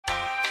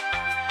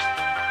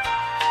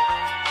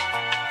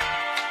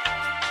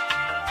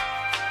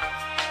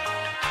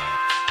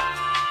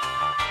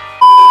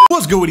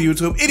What's good with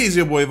YouTube? It is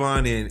your boy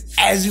Vaughn, and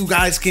as you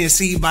guys can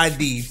see by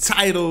the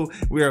title,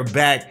 we are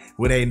back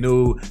with a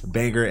new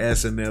banger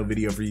SML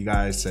video for you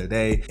guys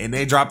today. And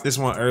they dropped this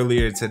one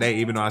earlier today,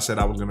 even though I said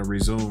I was gonna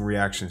resume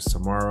reactions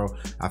tomorrow.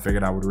 I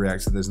figured I would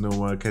react to this new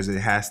one because it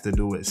has to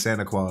do with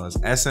Santa Claus.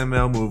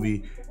 SML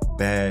movie,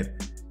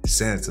 Bad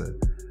Santa.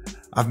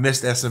 I've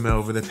missed SML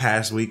over the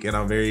past week, and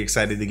I'm very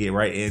excited to get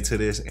right into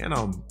this, and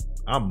I'm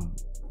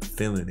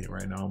feeling it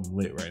right now. I'm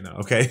lit right now.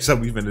 Okay, so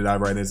we're gonna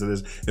dive right into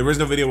this. The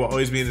original video will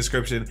always be in the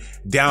description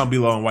down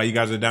below, and while you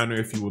guys are down there,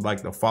 if you would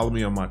like to follow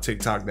me on my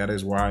TikTok, that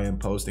is where I am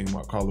posting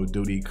my Call of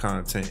Duty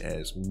content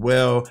as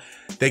well.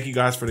 Thank you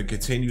guys for the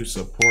continued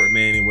support,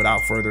 man, and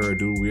without further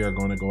ado, we are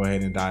going to go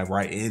ahead and dive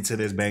right into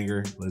this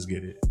banger. Let's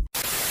get it.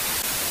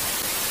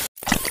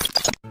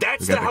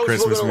 That's the house we're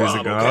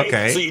gonna rob,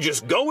 okay? So you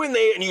just go in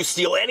there and you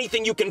steal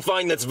anything you can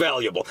find that's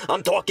valuable.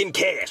 I'm talking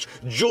cash,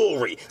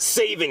 jewelry,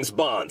 savings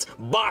bonds,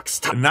 box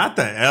tops. Not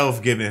the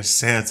elf giving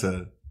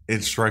Santa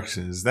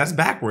instructions. That's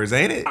backwards,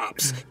 ain't it?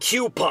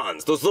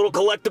 Coupons, those little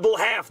collectible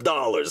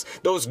 $50,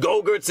 those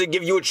go-gurts that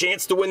give you a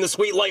chance to win the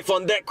Sweet Life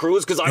on Deck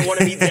cruise because I want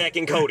to meet Zach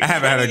and Cody. I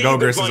haven't had a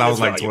go-gurt since I was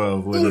like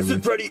 12. Literally.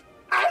 Listen, Freddy,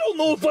 I don't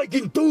know if I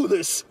can do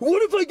this.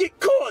 What if I get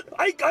caught?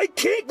 I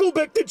can't go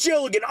back to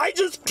jail again. I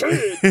just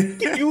can't.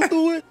 Can you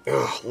do it?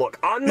 Look,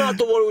 I'm not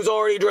the one who's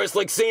already dressed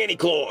like Santa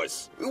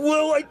Claus.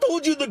 Well, I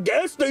told you the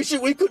gas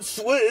station we could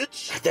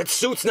switch. That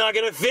suit's not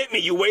gonna fit me.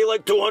 You weigh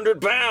like 200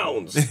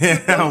 pounds.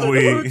 That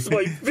hurts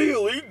my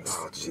feelings.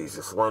 Oh,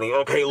 Jesus, Lenny.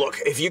 Okay, look,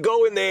 if you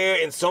go in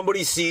there and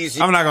somebody sees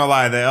you... I'm not gonna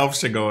lie, the elf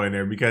should go in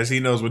there because he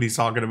knows what he's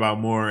talking about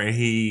more, and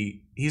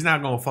he's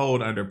not gonna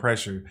fold under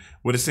pressure.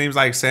 But it seems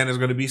like Santa's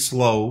gonna be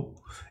slow.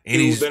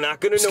 And they're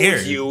not gonna know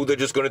it's you. They're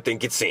just gonna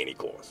think it's Santa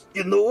Claus.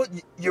 You know what?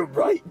 You're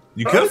right.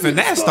 You could have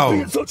finessed though.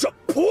 Being such a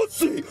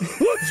pussy.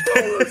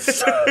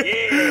 Let's go.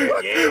 Yeah.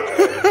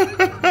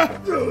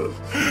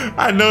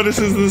 I know this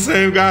is the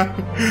same guy.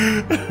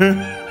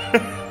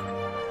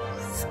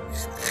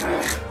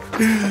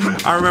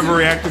 I remember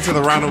reacting to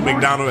the Ronald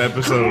McDonald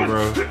episode,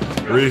 bro,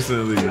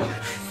 recently.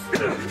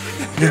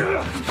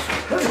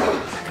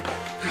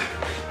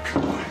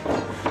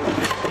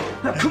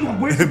 Come on,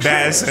 where's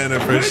Bad Santa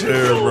for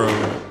sure, bro.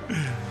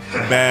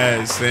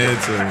 Bad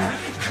Santa.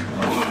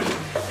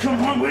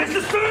 Come on, where's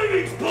the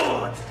savings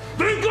bond?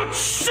 They got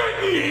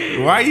shit in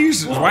here. Why you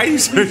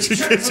searching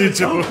kitchen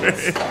door?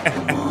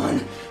 Come on,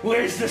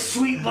 where's the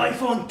Sweet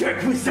Life on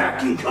Deck with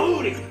Zach and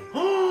Cody?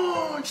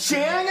 Oh,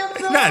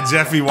 Santa. Not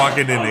Jeffy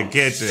walking in the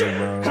kitchen, shit.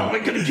 bro. How am I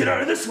gonna get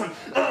out of this one?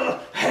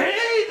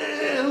 Hey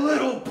there,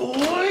 little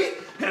boy.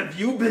 Have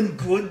you been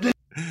good?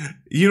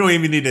 You don't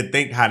even need to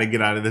think how to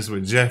get out of this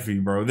with Jeffy,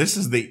 bro. This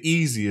is the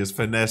easiest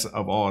finesse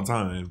of all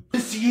time.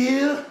 This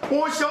year?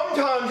 Well,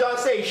 sometimes I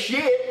say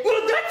shit.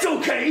 Well, that's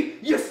okay.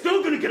 You're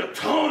still gonna get a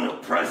ton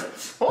of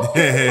presents. Oh, well, what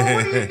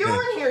are you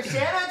doing here,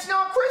 Santa? It's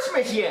not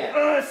Christmas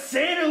yet.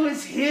 Santa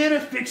was here to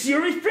fix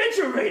your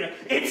refrigerator.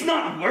 It's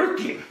not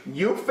working.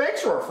 You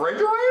fix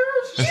refrigerators?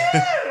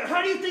 Yeah!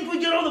 How do you think we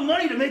get all the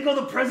money to make all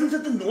the presents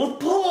at the North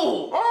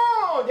Pole?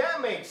 Oh,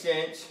 that makes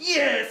sense.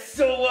 Yeah,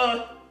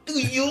 so, do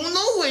you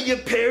know where your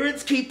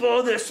parents keep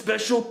all their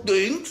special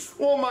things?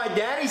 Well, my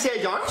daddy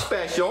says I'm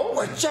special.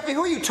 What, Jeffy,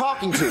 who are you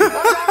talking to? I'm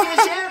talking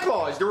to Santa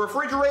Claus, the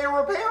refrigerator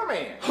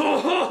repairman. Ho,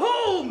 ho,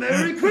 ho!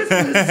 Merry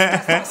Christmas!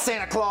 That's not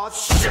Santa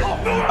Claus.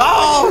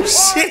 Oh,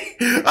 shit!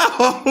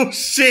 Oh,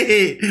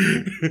 shit!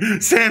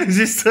 Santa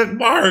just took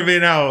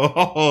Marvin out.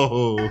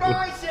 Oh.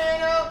 Bye,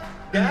 Santa.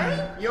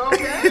 Daddy, you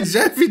okay?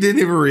 Jeffy didn't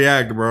even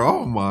react, bro.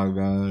 Oh my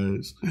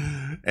gosh.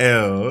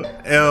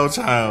 L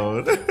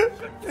child.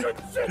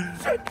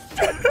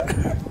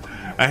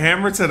 A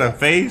hammer to the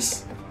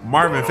face?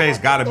 Marvin's face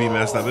gotta be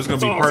messed up. It's gonna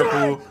be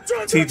purple,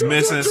 teeth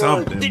missing,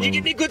 something. Did you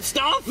get any good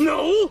stuff?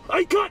 No,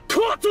 I got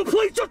caught to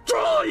place a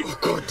drive. Oh,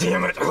 God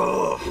damn it.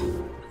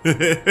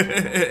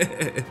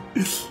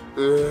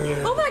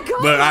 Oh my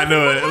God! Look, I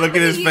know it. Look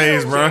at his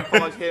face, bro.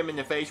 Him in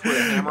the face with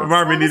a hammer.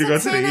 Marvin need to go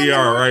to the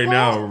ER right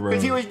now, bro.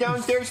 Because he was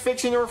downstairs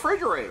fixing the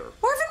refrigerator.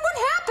 Marvin, what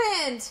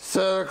happened?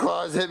 Santa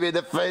Claus hit me in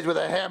the face with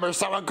a hammer.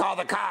 Someone call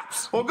the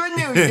cops. Well, good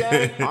news,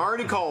 Daddy. I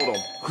already called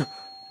him.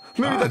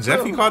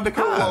 Jeffy called the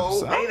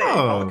cops. Hey there, you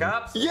call the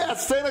cops?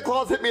 Yes, Santa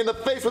Claus hit me in the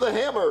face with a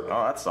hammer.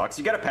 Oh, that sucks.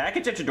 You got a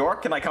package at your door?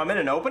 Can I come in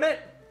and open it?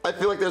 I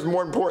feel like there's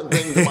more important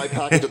things in my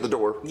package at the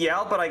door.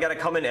 Yeah, but I gotta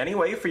come in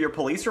anyway for your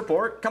police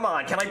report. Come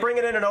on, can I bring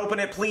it in and open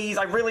it, please?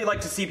 I really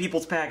like to see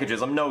people's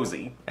packages. I'm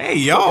nosy. Hey,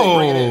 yo.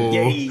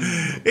 Yay.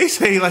 They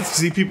say he likes to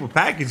see people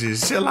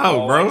packages. Chill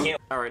out, bro.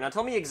 Alright, now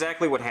tell me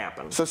exactly what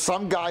happened. So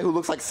some guy who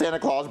looks like Santa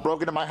Claus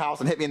broke into my house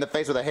and hit me in the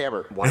face with a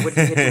hammer. Why would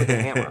he hit you with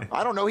a hammer?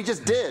 I don't know, he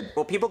just did.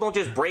 Well, people don't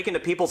just break into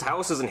people's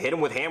houses and hit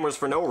them with hammers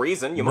for no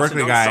reason. You must have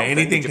Brooklyn done guy, something.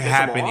 anything Did you can piss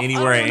him happen off?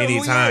 anywhere at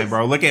any time,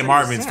 bro. Look at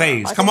Marvin's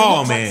face. Come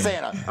on, man.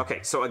 Santa. Okay,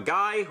 so a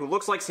guy who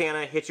looks like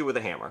Santa hit you with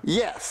a hammer.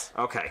 Yes.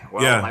 Okay,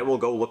 well, Yeah. I will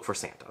go look for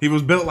Santa. He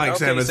was built like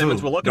Okay, Santa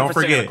Simmons, too. we're looking Don't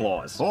for forget. Santa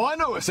Claus. Oh, I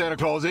know where Santa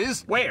Claus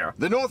is. Where?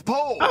 The North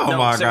Pole. Oh No,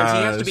 my Simmons, he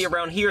has gosh. to be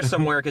around here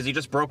somewhere because he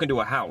just broke into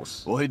a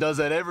house. Well, he does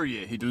that every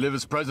year. He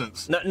delivers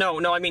presents.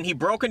 No, I mean, he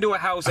broke into a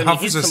house and he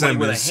hit Officer somebody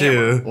with a Simmons,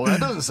 hammer. too. Well, that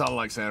doesn't sound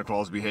like Santa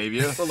Claus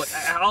behavior. Well, look,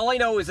 all I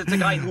know is it's a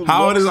guy who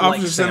How old looks is like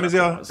Officer Santa Simmons,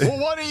 y'all? Claus. Well,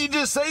 why didn't you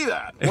just say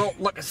that? Well,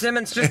 look,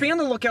 Simmons, just be on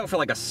the lookout for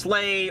like a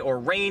sleigh or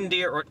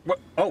reindeer or...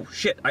 Oh,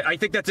 shit, I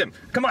think that's him.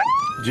 Come on.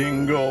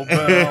 Jingle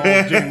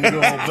bells,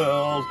 jingle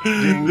bells,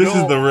 jingle... This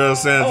is the real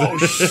Santa. Oh,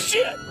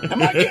 shit!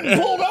 Am I getting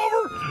pulled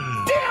over?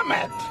 Damn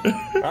it!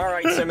 All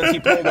right, Simmons, he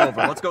pulled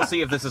over. Let's go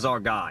see if this is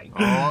our guy.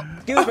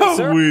 Excuse me,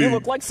 sir. weird. You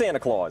look like Santa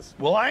Claus.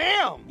 Well, I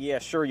am. Yeah,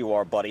 sure you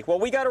are, buddy. Well,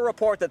 we got a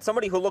report that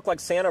somebody who looked like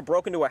Santa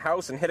broke into a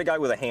house and hit a guy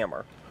with a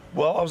hammer.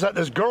 Well, I was at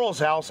this girl's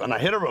house and I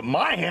hit her with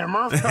my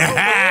hammer.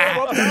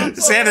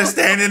 Santa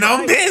standing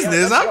on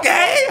business.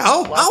 Okay.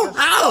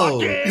 Oh.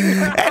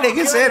 That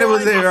nigga Santa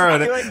was there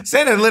earlier.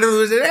 Santa literally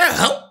was there.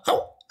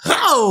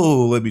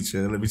 Oh. Let me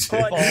chill. Let me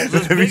chill. Okay.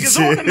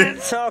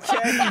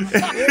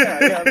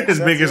 Yeah. His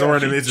biggest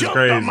ornaments is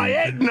crazy. On my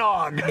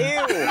eggnog. Ew.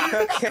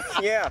 Okay,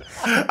 yeah.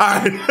 All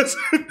right,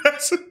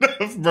 that's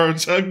enough, bro.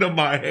 Chugged on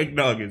my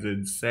eggnog is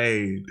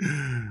insane.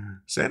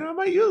 Santa, I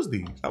might use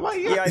these.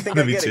 Yeah, I think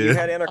I get it. You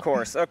had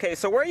intercourse. Okay,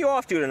 so where are you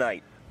off to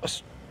tonight? A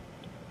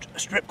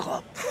strip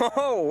club.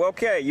 Oh,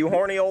 okay, you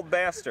horny old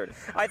bastard.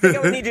 I think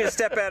I would need you to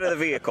step out of the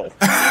vehicle.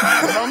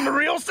 I'm the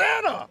real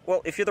Santa.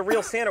 Well, if you're the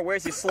real Santa,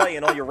 where's your sleigh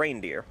and all your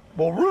reindeer?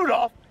 Well,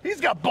 Rudolph,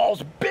 he's got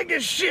balls big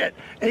as shit,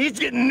 and he's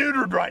getting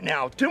neutered right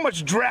now. Too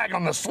much drag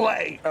on the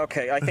sleigh.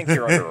 Okay, I think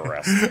you're under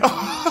arrest.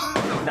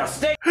 Now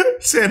stay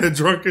Santa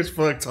drunk as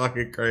fuck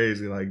talking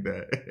crazy like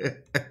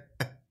that.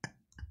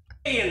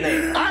 in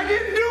there. I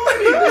didn't do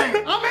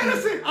anything. I'm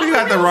innocent. You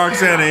got the wrong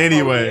Santa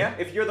anyway. Oh, yeah?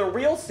 If you're the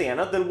real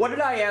Santa, then what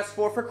did I ask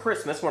for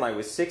Christmas when I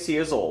was 6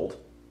 years old?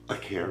 A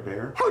Care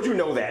Bear? How'd you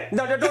know that?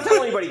 No, don't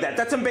tell anybody that.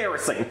 That's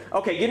embarrassing.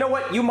 Okay, you know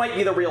what? You might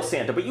be the real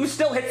Santa, but you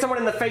still hit someone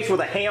in the face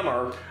with a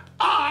hammer.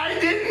 I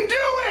didn't do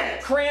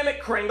it. Cram it,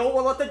 Kringle.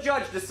 We'll let the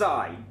judge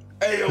decide.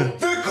 Hey, yo,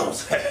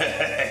 Vickles.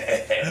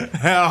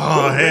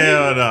 Oh,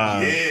 hell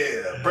no.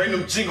 Yeah, bring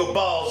them jingle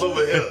balls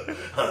over here.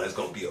 It's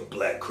gonna be a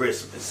black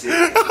Christmas. You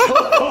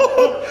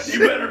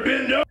better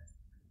bend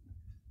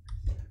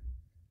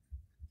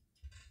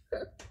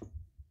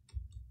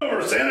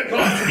over, Santa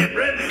Claus, and get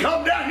ready to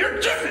come down your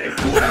chimney.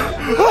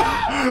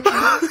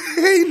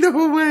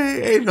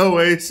 Ain't no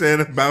way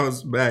Santa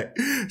bounced back.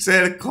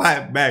 Santa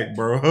clapped back,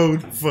 bro.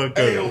 Hold the fuck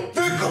Hey, up.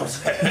 yo,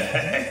 Vickles.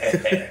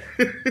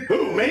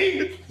 Who,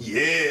 me?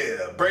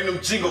 Yeah, bring them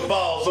jingle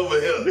balls over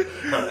here.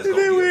 It's gonna They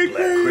be a went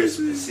black crazy.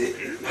 Christmas.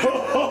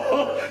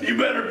 You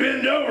better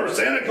bend over,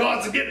 Santa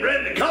Claus, and get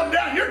ready to come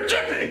down your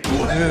chimney.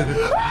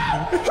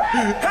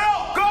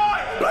 Help,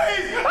 God,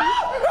 please.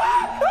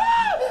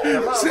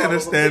 Santa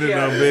standing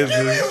on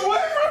business. Get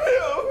away from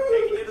him.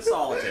 Taking you to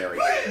solitary.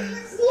 What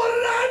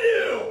did I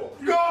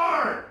do?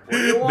 Guard.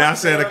 Now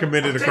Santa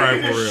committed a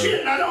crime for real. Shit,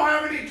 and I don't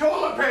have any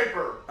toilet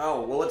paper.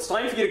 Oh, well, it's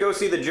time for you to go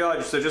see the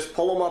judge, so just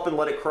pull him up and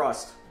let it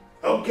crust.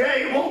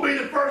 Okay, it won't be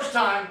the first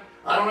time.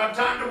 I don't have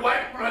time to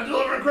wipe when I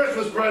deliver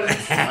Christmas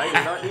presents. I do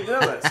not need to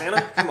know that,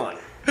 Santa. Come on.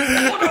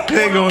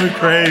 They going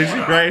crazy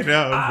right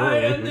now,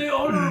 bro. the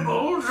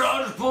Honorable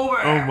Judge Fulmer.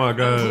 Oh my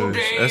gosh,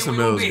 Today we SML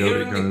will is be goated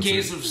hearing the content.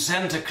 case of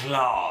Santa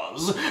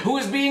Claus, who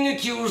is being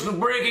accused of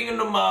breaking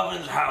into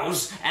Marvin's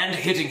house and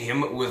hitting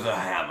him with a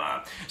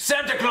hammer.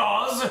 Santa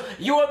Claus,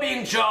 you are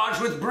being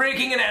charged with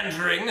breaking and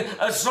entering,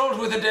 assault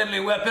with a deadly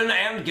weapon,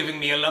 and giving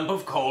me a lump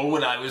of coal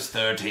when I was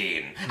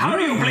 13. How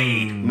do you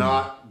plead?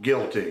 Not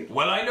guilty.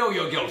 Well, I know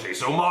you're guilty,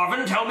 so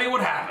Marvin, tell me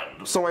what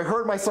happened. So I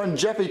heard my son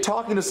Jeffy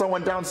talking to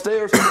someone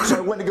downstairs, so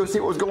I went to go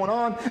see what was going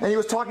on, and he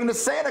was talking to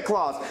Santa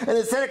Claus, and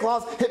then Santa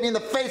Claus hit me in the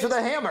face with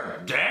a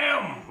hammer.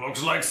 Damn,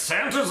 looks like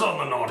Santa's on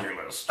the naughty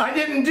list. I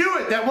didn't do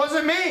it. That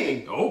wasn't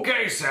me.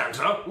 Okay,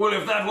 Santa. Well,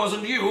 if that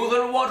wasn't you,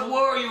 then what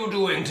were you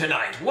doing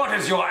tonight? What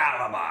is your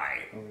alibi?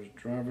 I was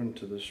driving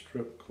to the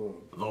strip club.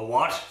 The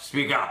what?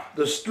 Speak up.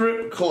 The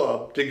strip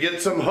club to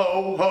get some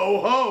ho,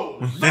 ho, ho.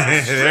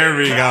 There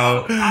we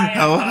go.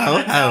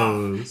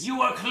 Ho. You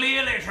were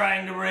clearly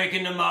trying to break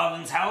into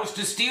Marvin's house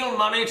to steal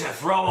money to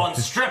throw on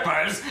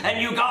strippers,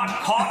 and you got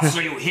caught,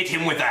 so you hit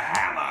him with a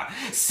hammer.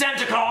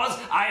 Santa Claus,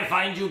 I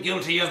find you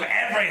guilty of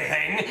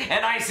everything,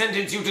 and I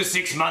sentence you to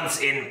 6 months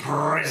in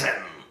prison.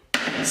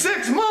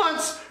 6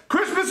 months?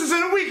 Christmas is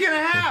in a week and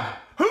a half.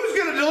 Who's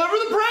gonna deliver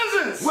the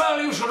presents? Well,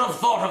 you should have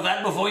thought of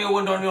that before you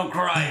went on your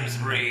crime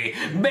spree.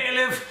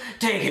 Bailiff,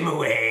 take him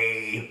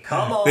away.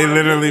 Come on. They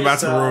literally about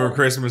to yourself. ruin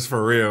Christmas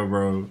for real,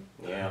 bro.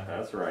 Yeah,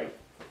 that's right.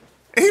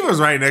 He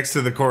was right next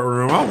to the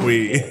courtroom. I'm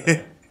weak.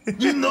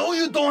 You know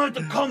you don't have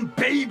to come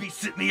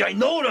babysit me. I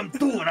know what I'm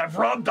doing. I've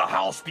robbed a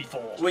house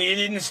before. Well, you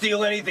didn't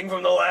steal anything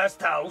from the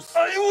last house.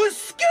 I was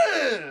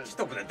scared. Just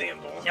open the damn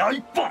door. Yeah,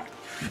 I fuck.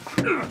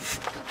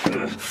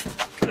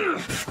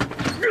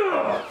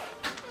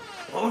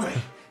 All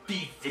right,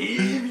 be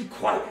very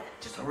quiet.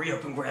 Just hurry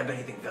up and grab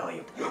anything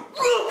valuable.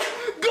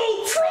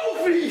 Go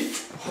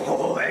trophies.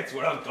 Oh, that's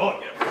what I'm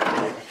talking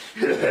about.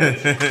 Those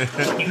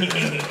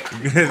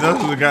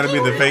have got to be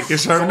the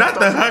fakest shirt, not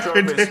the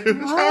Hucker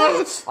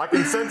dudes. I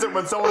can sense it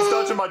when someone's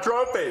touching my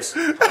trophies.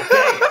 Okay,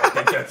 I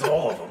think that's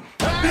all of them.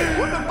 Hey,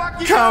 what the fuck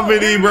you Comedy,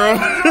 doing? bro.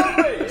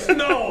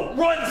 No,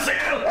 run,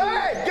 Sam.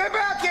 Hey, get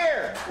back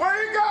here! Where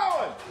are you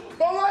going?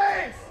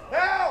 Police!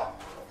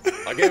 Help!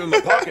 I gave him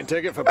a parking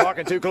ticket for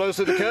parking too close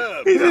to the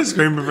curb. He just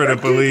screaming for the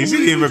police. He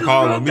didn't even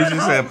call them. He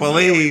just said,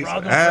 police,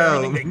 help.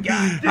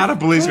 How the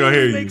police gonna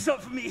hear you? Makes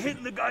up for me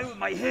hitting the guy with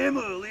my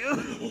hammer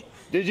earlier.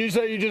 Did you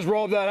say you just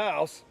robbed that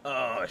house?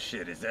 Oh,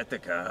 shit, is that the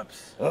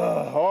cops?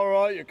 All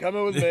right, you're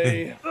coming with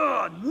me.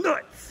 Oh,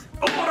 nuts!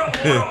 Order.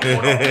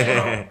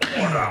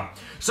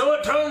 So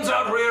it turns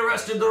out we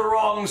arrested the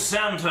wrong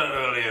Santa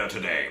earlier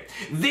today.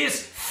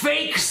 This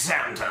fake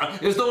Santa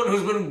is the one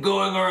who's been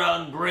going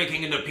around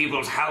breaking into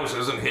people's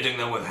houses and hitting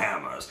them with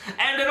hammers.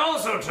 And it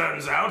also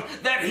turns out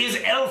that his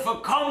elf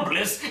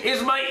accomplice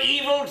is my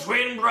evil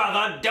twin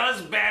brother,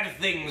 Does Bad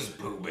Things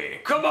Booby.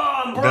 Come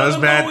on, brother. Does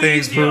Bad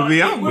Things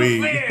Booby, I'm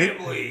weak.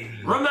 weak.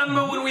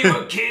 Remember when we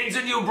were kids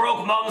and you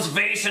broke Mom's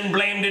vase and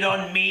blamed it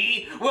on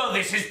me? Well,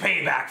 this is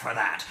payback for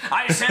that.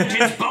 I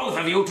sentence both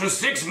of you to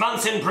 6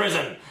 months in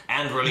prison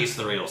and release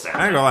the real Santa.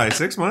 I ain't gonna lie,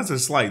 6 months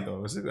is slight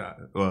though.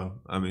 Well,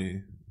 I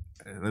mean,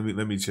 let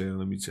me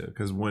chill,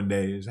 because one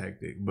day is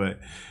hectic. But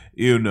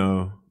you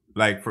know,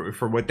 like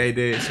for what they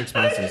did, 6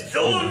 months is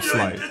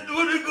slight.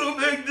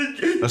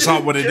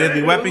 Assault with a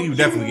deadly weapon, you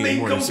definitely get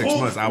more than 6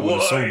 months. I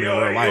would assume in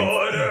real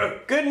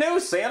life. Good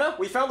news, Santa.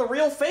 We found the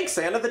real fake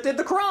Santa that did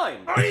the crime.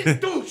 I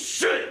didn't do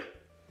shit.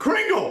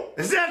 Kringle,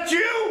 is that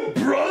you?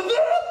 Brother?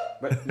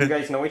 But you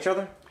guys know each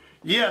other?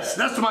 Yes,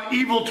 that's my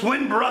evil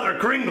twin brother,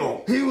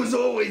 Kringle. He was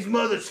always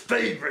Mother's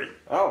favorite.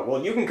 Oh,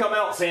 well, you can come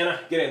out, Santa.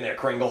 Get in there,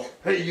 Kringle.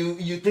 Hey,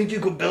 you think you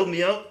could build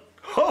me up?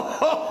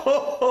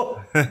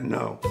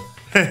 No.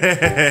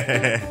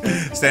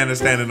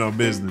 Standing on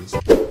business.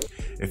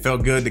 It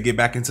felt good to get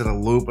back into the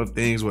loop of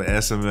things with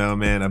SML,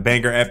 man. A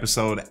banger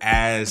episode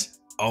as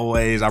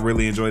always. I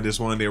really enjoyed this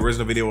one. The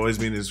original video will always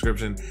be in the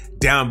description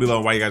down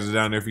below while you guys are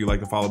down there. If you'd like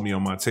to follow me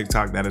on my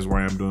TikTok, that is where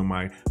I'm doing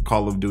my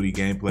Call of Duty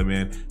gameplay,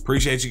 man.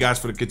 Appreciate you guys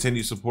for the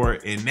continued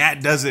support. And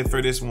that does it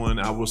for this one.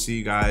 I will see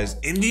you guys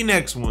in the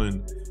next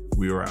one.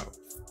 We are out.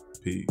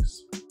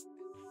 Peace.